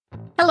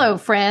Hello,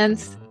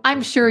 friends.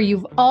 I'm sure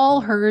you've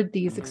all heard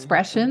these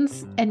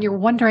expressions and you're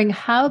wondering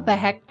how the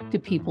heck do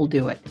people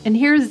do it? And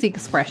here's the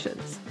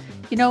expressions.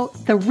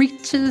 The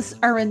reaches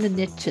are in the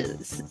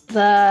niches,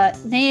 the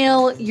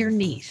nail your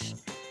niche.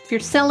 If you're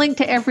selling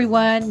to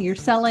everyone, you're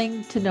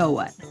selling to no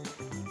one.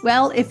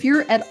 Well, if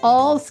you're at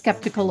all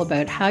skeptical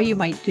about how you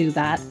might do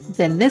that,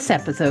 then this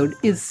episode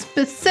is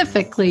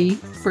specifically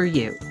for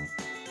you.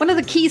 One of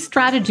the key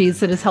strategies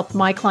that has helped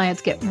my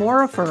clients get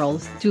more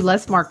referrals, do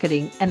less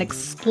marketing, and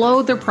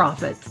explode their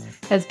profits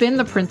has been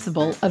the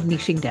principle of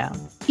niching down,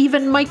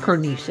 even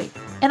micro-niching.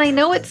 And I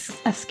know it's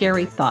a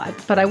scary thought,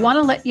 but I want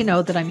to let you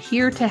know that I'm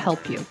here to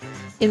help you.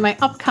 In my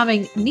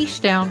upcoming Niche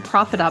Down,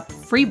 Profit Up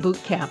free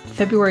bootcamp,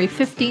 February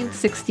 15th,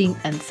 16th,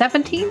 and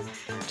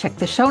 17th, check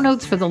the show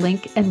notes for the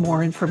link and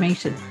more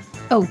information.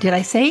 Oh, did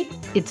I say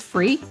it's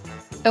free?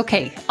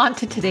 Okay, on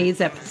to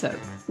today's episode.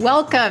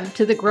 Welcome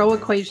to the Grow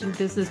Equation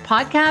Business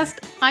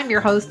Podcast. I'm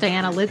your host,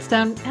 Diana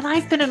Lidstone, and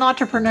I've been an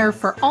entrepreneur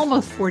for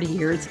almost 40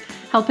 years,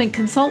 helping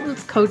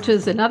consultants,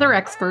 coaches, and other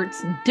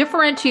experts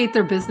differentiate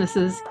their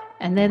businesses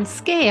and then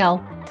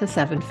scale to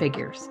 7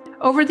 figures.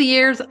 Over the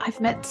years,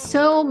 I've met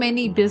so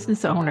many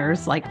business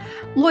owners like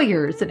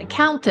lawyers and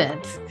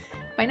accountants,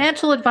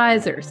 financial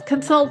advisors,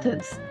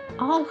 consultants,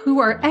 all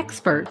who are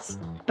experts,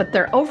 but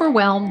they're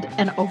overwhelmed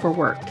and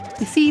overworked.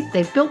 You see,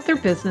 they've built their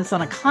business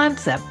on a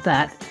concept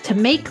that to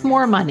make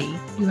more money,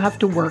 you have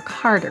to work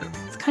harder.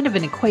 It's kind of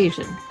an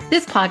equation.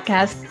 This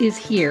podcast is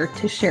here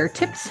to share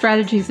tips,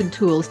 strategies, and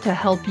tools to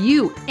help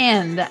you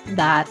end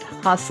that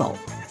hustle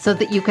so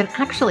that you can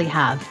actually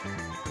have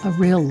a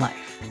real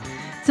life.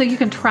 So you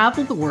can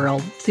travel the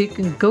world, so you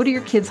can go to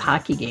your kids'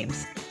 hockey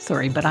games.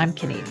 Sorry, but I'm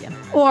Canadian.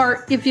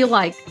 Or if you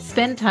like,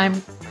 spend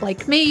time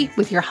like me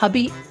with your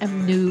hubby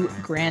and new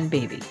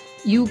grandbaby.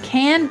 You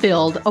can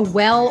build a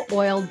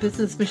well-oiled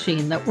business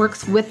machine that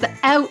works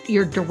without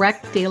your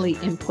direct daily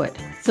input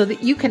so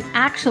that you can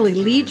actually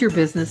lead your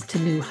business to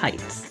new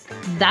heights.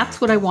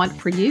 That's what I want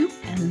for you,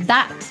 and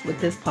that's what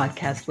this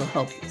podcast will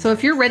help you. So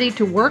if you're ready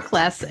to work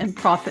less and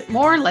profit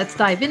more, let's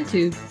dive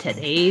into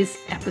today's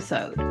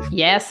episode.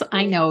 Yes,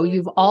 I know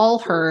you've all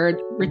heard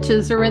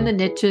riches are in the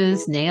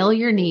niches, nail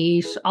your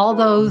niche, all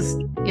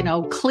those,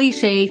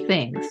 cliche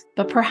things.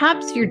 But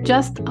perhaps you're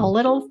just a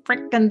little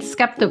freaking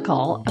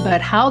skeptical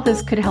about how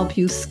this could help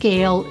you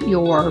scale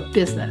your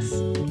business.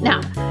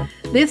 Now,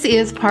 this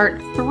is part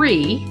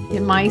 3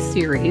 in my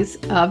series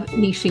of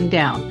niching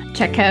down.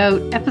 Check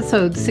out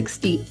episodes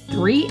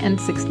 63 and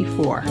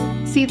 64.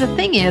 See, the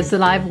thing is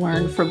that I've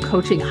learned from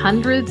coaching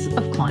hundreds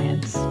of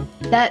clients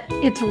that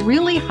it's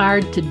really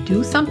hard to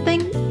do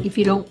something if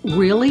you don't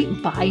really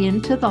buy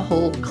into the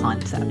whole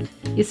concept.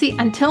 You see,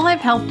 until I've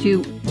helped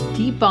you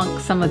debunk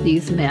some of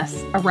these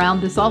myths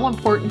around this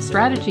all-important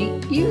strategy,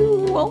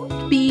 you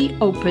won't be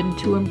open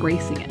to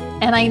embracing it.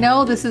 And I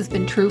know this has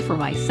been true for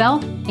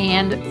myself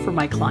and for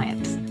my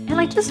clients. And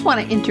I just want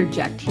to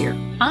interject here.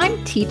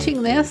 I'm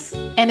teaching this,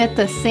 and at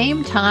the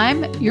same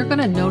time, you're going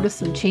to notice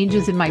some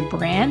changes in my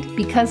brand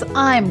because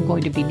I'm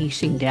going to be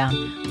niching down.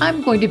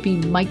 I'm going to be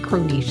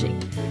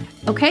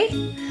micro-niching. Okay?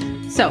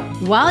 So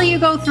while you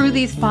go through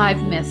these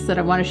 5 myths that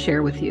I want to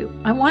share with you,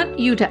 I want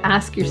you to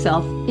ask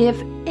yourself if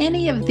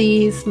any of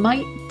these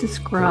might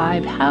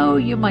describe how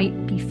you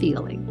might be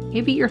feeling.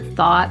 Maybe your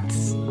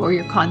thoughts or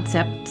your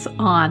concepts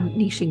on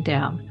niching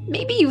down.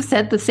 Maybe you've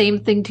said the same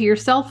thing to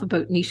yourself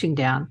about niching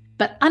down,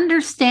 but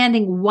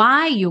understanding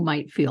why you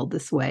might feel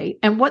this way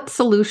and what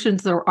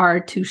solutions there are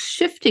to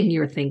shifting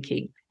your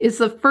thinking is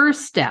the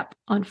first step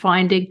on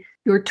finding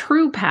your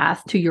true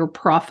path to your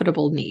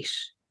profitable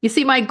niche. You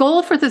see, my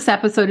goal for this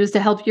episode is to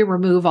help you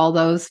remove all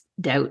those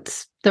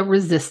doubts, the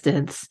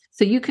resistance,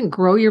 so you can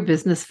grow your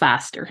business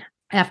faster.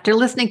 After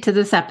listening to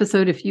this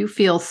episode, if you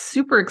feel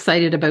super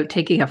excited about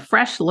taking a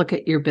fresh look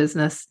at your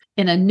business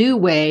in a new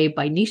way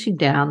by niching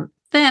down,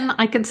 then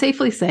I can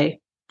safely say,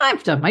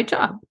 I've done my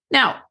job.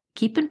 Now,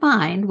 keep in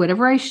mind,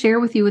 whatever I share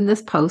with you in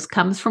this post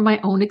comes from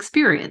my own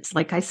experience,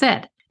 like I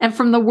said, and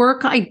from the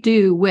work I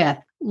do with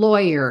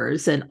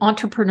lawyers and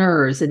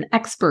entrepreneurs and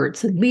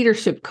experts and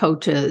leadership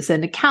coaches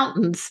and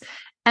accountants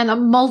and a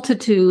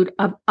multitude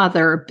of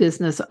other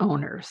business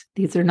owners.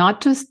 These are not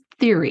just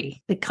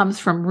theory. It comes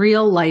from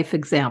real life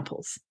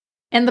examples.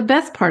 And the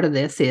best part of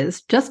this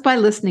is just by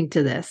listening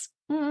to this,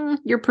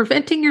 you're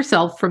preventing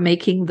yourself from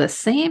making the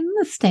same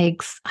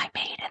mistakes I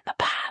made in the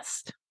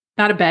past.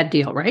 Not a bad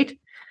deal, right?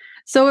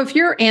 So if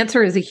your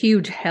answer is a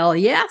huge hell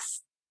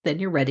yes, then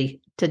you're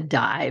ready to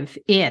dive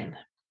in.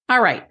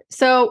 All right.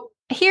 So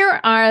here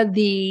are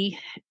the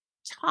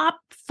top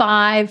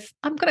 5,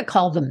 I'm going to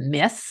call them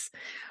myths,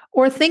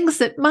 or things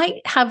that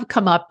might have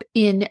come up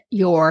in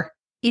your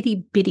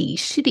itty bitty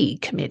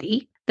shitty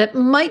committee that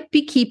might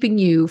be keeping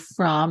you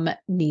from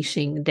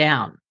niching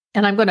down.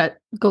 And I'm going to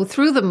go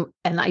through them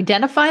and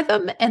identify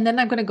them. And then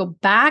I'm going to go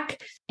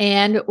back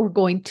and we're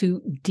going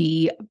to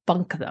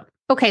debunk them.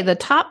 Okay, the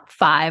top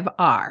 5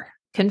 are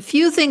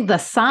confusing the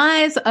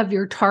size of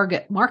your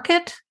target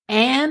market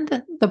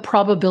and the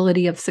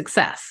probability of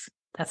success.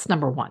 That's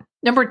number 1.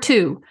 Number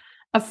 2,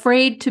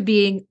 afraid to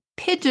being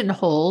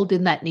pigeonholed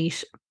in that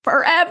niche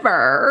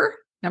forever.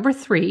 Number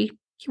 3,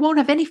 you won't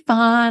have any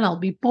fun. I'll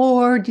be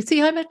bored. You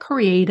see, I'm a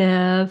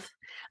creative.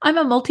 I'm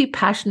a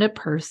multi-passionate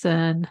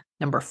person.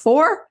 Number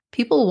 4,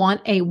 people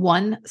want a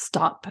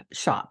one-stop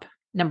shop.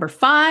 Number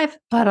 5,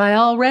 but I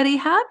already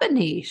have a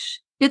niche.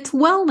 It's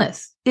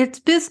wellness, it's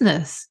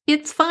business,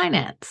 it's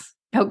finance.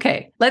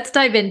 Okay, let's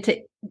dive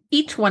into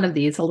each one of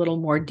these a little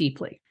more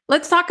deeply.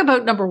 Let's talk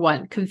about number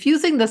 1,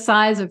 confusing the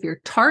size of your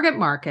target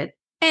market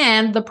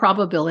and the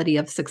probability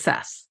of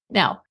success.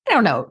 Now, I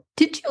don't know,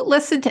 did you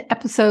listen to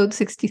episode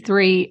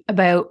 63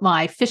 about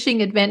my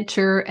fishing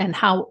adventure and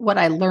what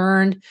I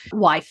learned,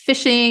 why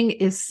fishing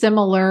is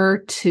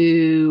similar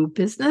to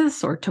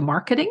business or to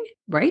marketing,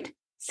 right?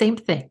 Same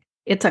thing.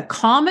 It's a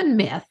common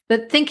myth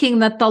that thinking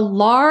that the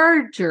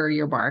larger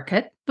your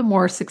market, the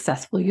more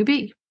successful you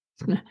be.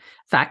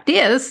 Fact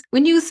is,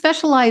 when you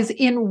specialize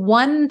in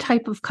one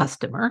type of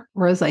customer,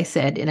 or as I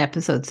said in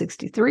episode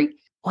 63,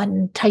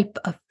 one type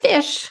of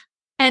fish,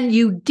 and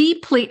you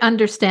deeply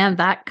understand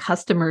that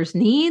customer's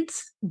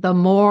needs, the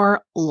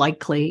more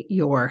likely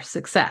your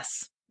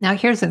success. Now,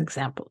 here's an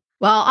example.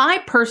 Well,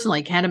 I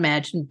personally can't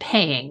imagine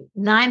paying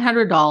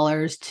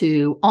 $900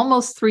 to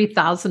almost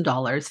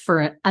 $3,000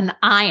 for an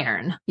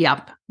iron.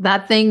 Yep,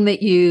 that thing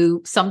that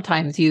you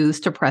sometimes use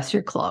to press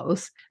your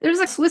clothes. There's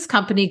a Swiss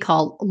company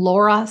called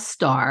Laura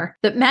Star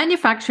that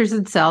manufactures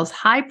and sells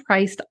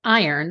high-priced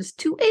irons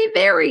to a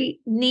very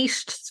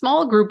niched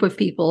small group of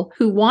people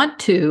who want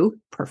to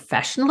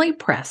professionally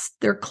press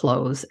their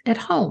clothes at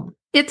home.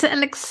 It's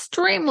an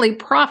extremely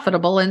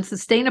profitable and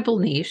sustainable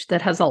niche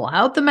that has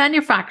allowed the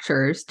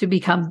manufacturers to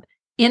become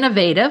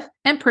innovative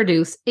and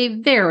produce a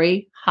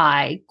very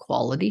high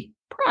quality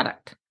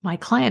product. My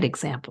client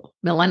example,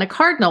 Milena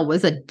Cardinal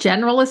was a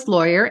generalist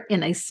lawyer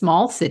in a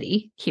small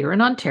city here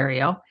in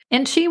Ontario,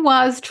 and she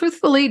was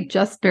truthfully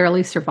just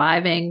barely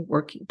surviving,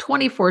 working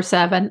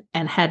 24/7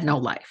 and had no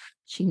life.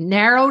 She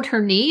narrowed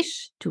her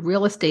niche to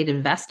real estate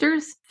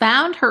investors,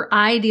 found her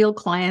ideal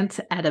clients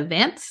at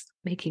events,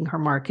 making her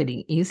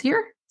marketing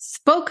easier,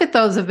 spoke at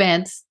those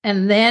events,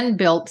 and then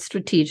built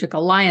strategic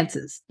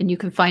alliances. And you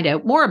can find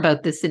out more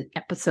about this in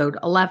episode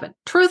 11.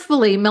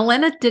 Truthfully,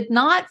 Milena did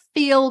not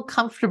feel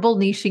comfortable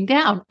niching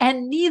down,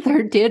 and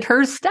neither did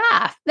her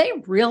staff. They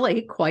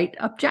really quite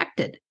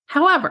objected.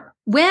 However,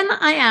 when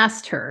I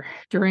asked her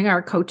during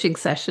our coaching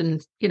session,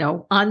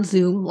 on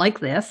Zoom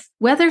like this,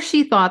 whether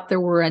she thought there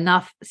were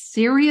enough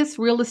serious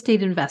real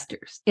estate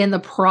investors in the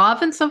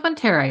province of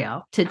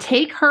Ontario to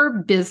take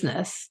her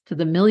business to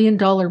the $1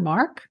 million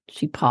mark,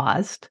 she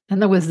paused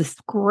and there was this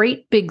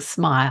great big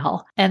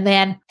smile. And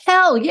then,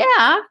 hell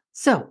yeah.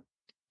 So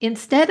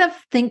instead of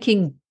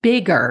thinking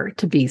bigger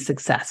to be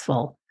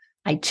successful,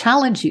 I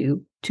challenge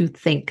you to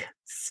think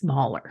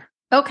smaller.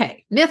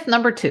 Okay, myth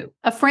number 2,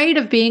 afraid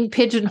of being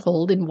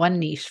pigeonholed in one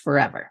niche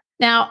forever.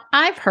 Now,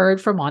 I've heard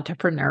from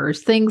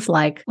entrepreneurs things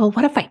like, well,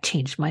 what if I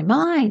change my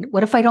mind?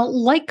 What if I don't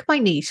like my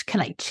niche?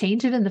 Can I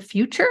change it in the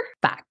future?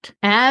 Fact,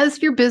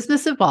 as your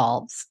business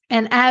evolves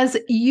and as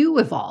you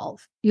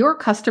evolve, your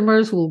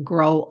customers will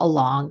grow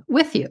along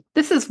with you.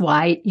 This is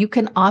why you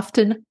can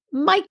often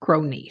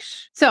micro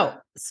niche. So,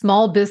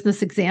 small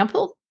business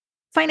example,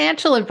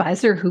 financial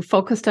advisor who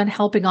focused on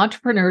helping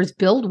entrepreneurs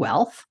build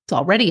wealth, it's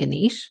already a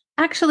niche,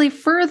 actually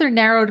further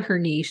narrowed her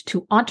niche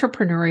to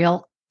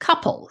entrepreneurial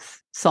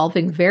couples,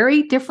 solving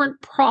very different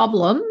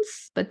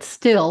problems, but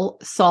still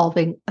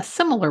solving a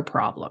similar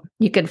problem.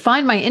 You can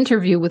find my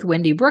interview with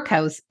Wendy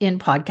Brookhouse in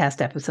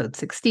podcast episode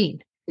 16.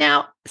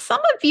 Now, some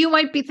of you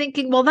might be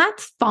thinking, well,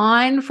 that's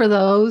fine for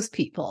those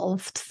people.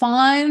 It's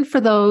fine for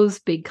those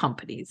big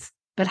companies.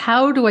 But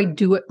how do I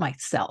do it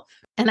myself?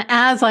 And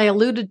as I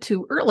alluded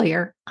to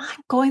earlier, I'm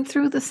going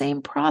through the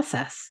same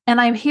process, and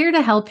I'm here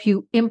to help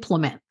you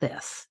implement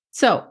this.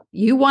 So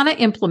you want to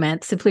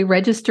implement, simply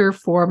register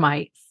for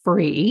my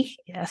free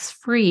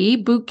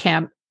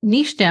bootcamp,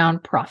 Niche Down,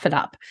 Profit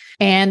Up.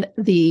 And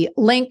the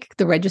link,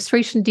 the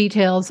registration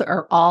details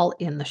are all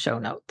in the show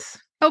notes.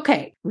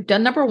 Okay, we've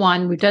done number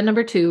 1, we've done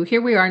number 2.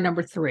 Here we are,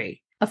 number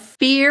 3, a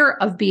fear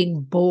of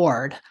being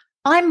bored.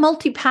 I'm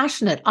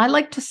multi-passionate. I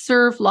like to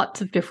serve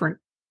lots of different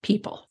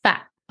people.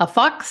 Fact, a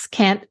fox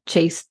can't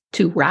chase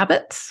 2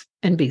 rabbits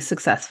and be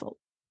successful.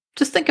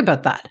 Just think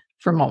about that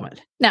for a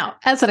moment. Now,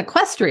 as an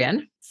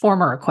equestrian,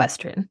 former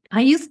equestrian,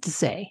 I used to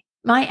say,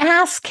 my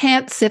ass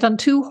can't sit on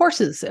 2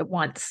 horses at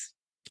once.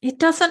 It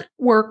doesn't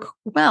work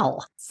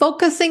well.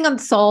 Focusing on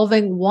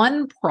solving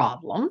one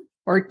problem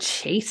or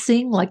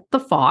chasing like the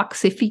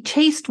fox, if he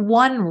chased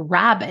one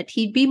rabbit,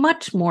 he'd be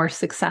much more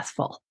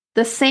successful.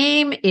 The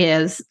same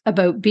is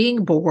about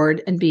being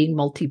bored and being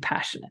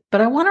multi-passionate.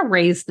 But I want to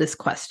raise this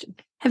question.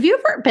 Have you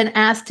ever been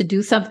asked to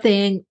do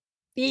something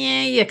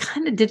you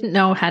kind of didn't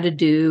know how to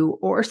do,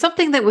 or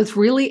something that was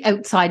really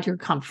outside your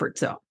comfort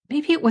zone?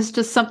 Maybe it was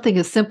just something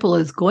as simple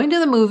as going to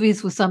the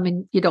movies with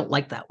someone you don't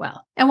like that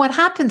well. And what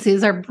happens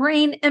is our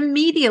brain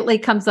immediately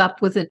comes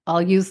up with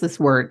I'll use this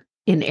word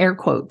in air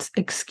quotes,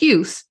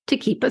 excuse to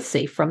keep us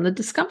safe from the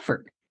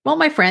discomfort. Well,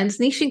 my friends,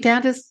 niching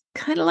down is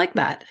kind of like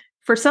that.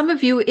 For some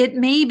of you, it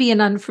may be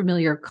an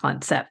unfamiliar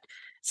concept,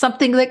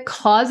 something that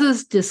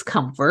causes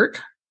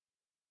discomfort,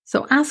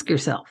 So ask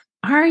yourself,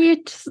 are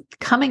you just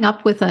coming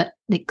up with an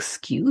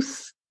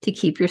excuse to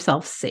keep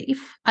yourself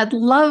safe? I'd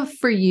love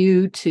for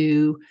you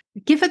to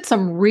give it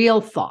some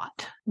real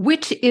thought.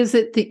 Which is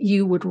it that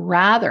you would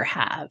rather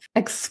have?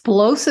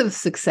 Explosive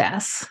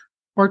success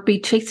or be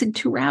chasing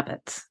two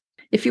rabbits?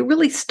 If you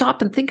really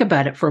stop and think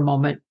about it for a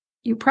moment,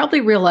 you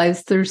probably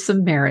realize there's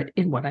some merit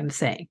in what I'm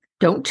saying.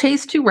 Don't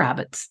chase two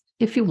rabbits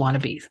if you want to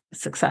be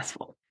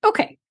successful.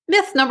 Okay,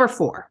 myth number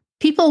 4.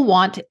 People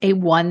want a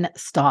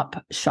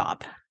one-stop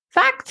shop.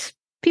 Fact,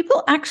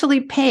 people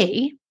actually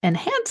pay, and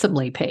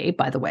handsomely pay,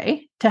 by the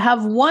way, to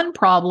have one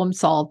problem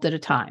solved at a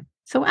time.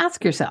 So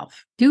ask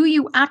yourself, do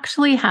you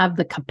actually have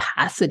the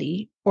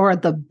capacity or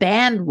the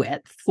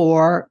bandwidth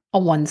for a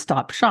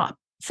one-stop shop?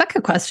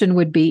 Second question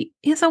would be,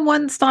 is a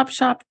one-stop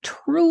shop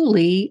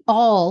truly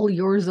all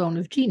your zone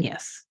of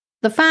genius?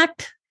 The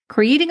fact,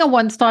 creating a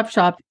one-stop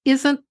shop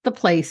isn't the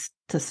place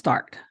to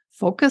start.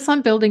 Focus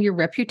on building your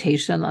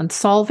reputation on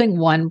solving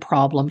one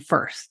problem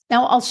first.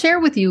 Now, I'll share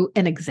with you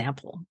an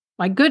example.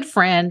 My good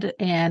friend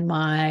and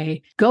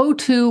my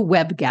go-to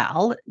web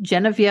gal,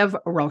 Genevieve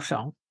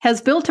Rochon,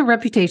 has built a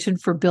reputation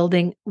for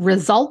building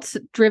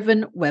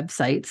results-driven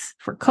websites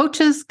for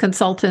coaches,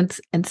 consultants,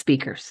 and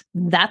speakers.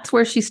 That's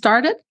where she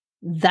started.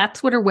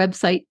 That's what her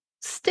website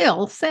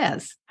still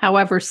says.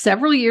 However,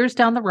 several years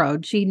down the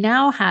road, she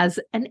now has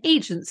an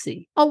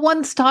agency, a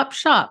one-stop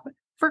shop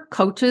for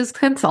coaches,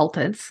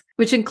 consultants,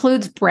 which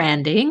includes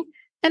branding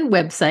and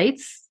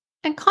websites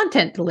and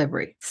content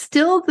delivery.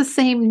 Still the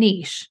same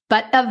niche,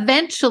 but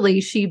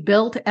eventually she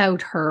built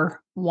out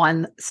her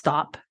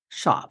one-stop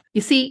shop.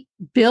 You see,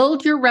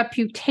 build your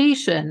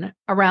reputation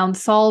around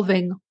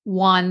solving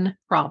one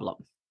problem.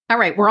 All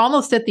right, we're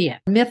almost at the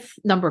end. Myth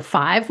number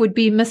 5 would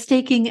be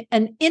mistaking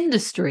an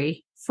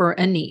industry for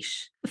a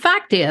niche. The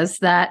fact is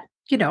that,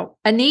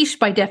 a niche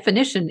by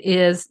definition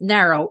is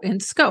narrow in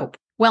scope.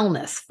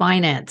 Wellness,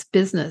 finance,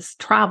 business,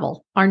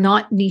 travel are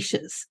not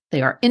niches.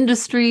 They are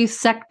industries,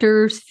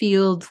 sectors,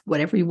 fields,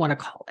 whatever you want to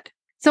call it.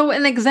 So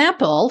an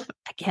example,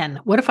 again,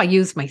 what if I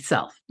use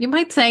myself? You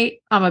might say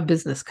I'm a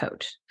business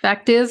coach.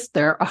 Fact is,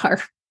 there are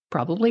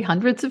probably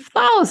hundreds of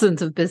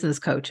thousands of business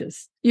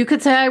coaches. You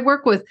could say I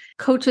work with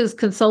coaches,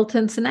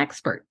 consultants, and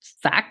experts.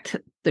 Fact,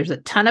 there's a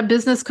ton of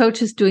business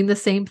coaches doing the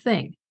same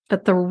thing.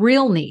 But the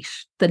real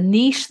niche, the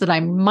niche that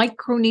I'm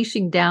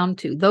micro-niching down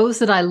to, those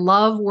that I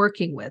love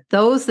working with,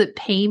 those that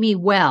pay me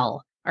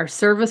well, are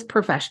service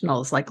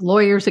professionals like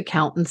lawyers,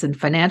 accountants, and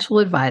financial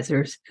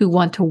advisors who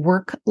want to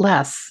work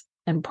less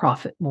and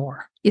profit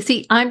more. You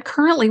see, I'm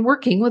currently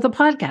working with a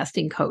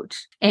podcasting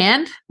coach,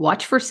 and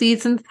watch for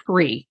season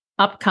 3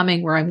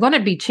 upcoming, where I'm going to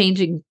be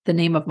changing the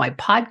name of my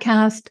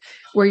podcast,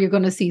 where you're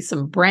going to see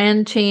some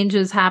brand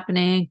changes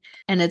happening.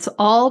 And it's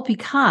all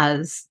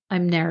because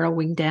I'm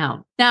narrowing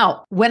down.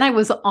 Now, when I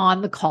was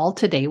on the call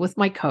today with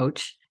my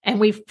coach, and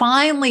we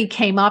finally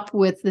came up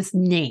with this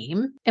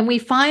name, and we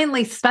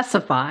finally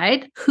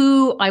specified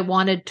who I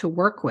wanted to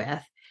work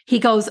with, he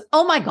goes,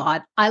 "Oh my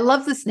God, I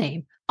love this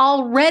name.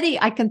 Already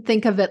I can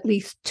think of at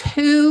least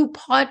 2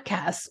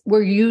 podcasts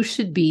where you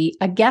should be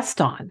a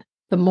guest on."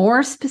 The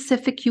more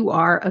specific you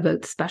are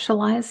about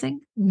specializing,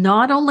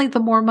 not only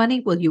the more money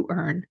will you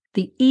earn,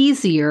 the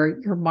easier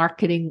your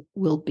marketing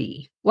will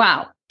be.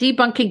 Wow.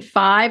 Debunking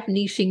 5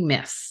 niching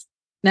myths.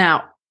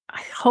 Now,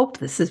 I hope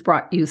this has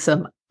brought you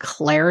some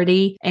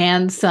clarity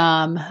and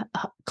some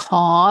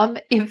calm,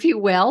 if you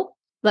will.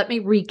 Let me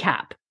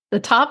recap. The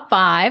top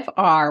 5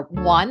 are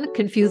 1,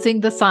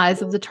 confusing the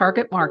size of the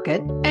target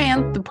market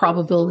and the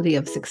probability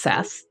of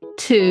success.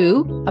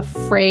 2,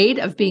 afraid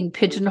of being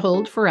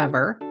pigeonholed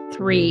forever.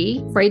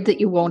 3, afraid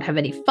that you won't have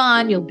any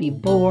fun, you'll be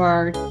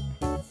bored.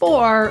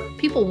 4,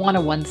 people want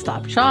a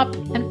one-stop shop.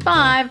 And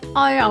 5,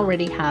 I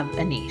already have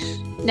a niche.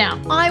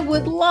 Now, I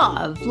would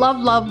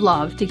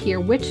love to hear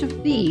which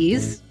of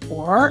these,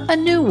 or a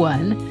new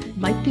one,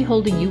 might be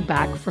holding you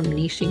back from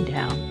niching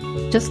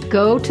down. Just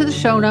go to the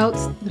show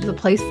notes. There's a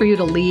place for you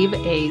to leave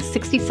a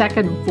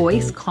 60-second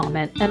voice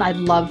comment, and I'd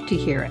love to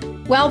hear it.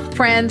 Well,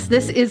 friends,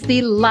 this is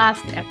the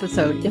last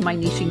episode in my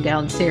Niching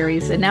Down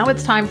series, and now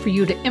it's time for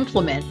you to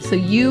implement so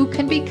you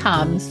can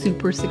become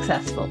super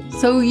successful,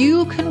 so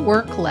you can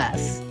work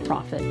less,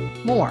 profit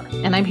more.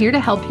 And I'm here to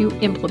help you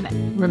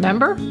implement.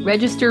 Remember,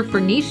 register for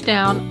Niche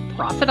Down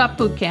Profit Up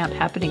Bootcamp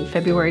happening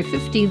February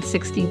 15th,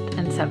 16th,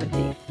 and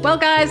 17th. Well,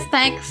 guys,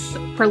 thanks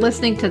for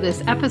listening to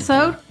this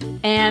episode.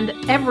 And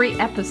every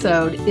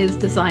episode is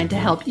designed to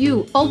help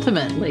you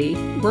ultimately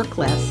work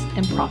less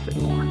and profit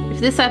more. If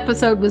this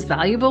episode was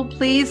valuable,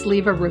 please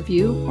leave a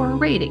review or a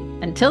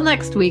rating. Until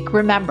next week,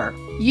 remember,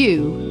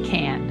 you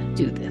can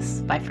do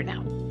this. Bye for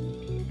now.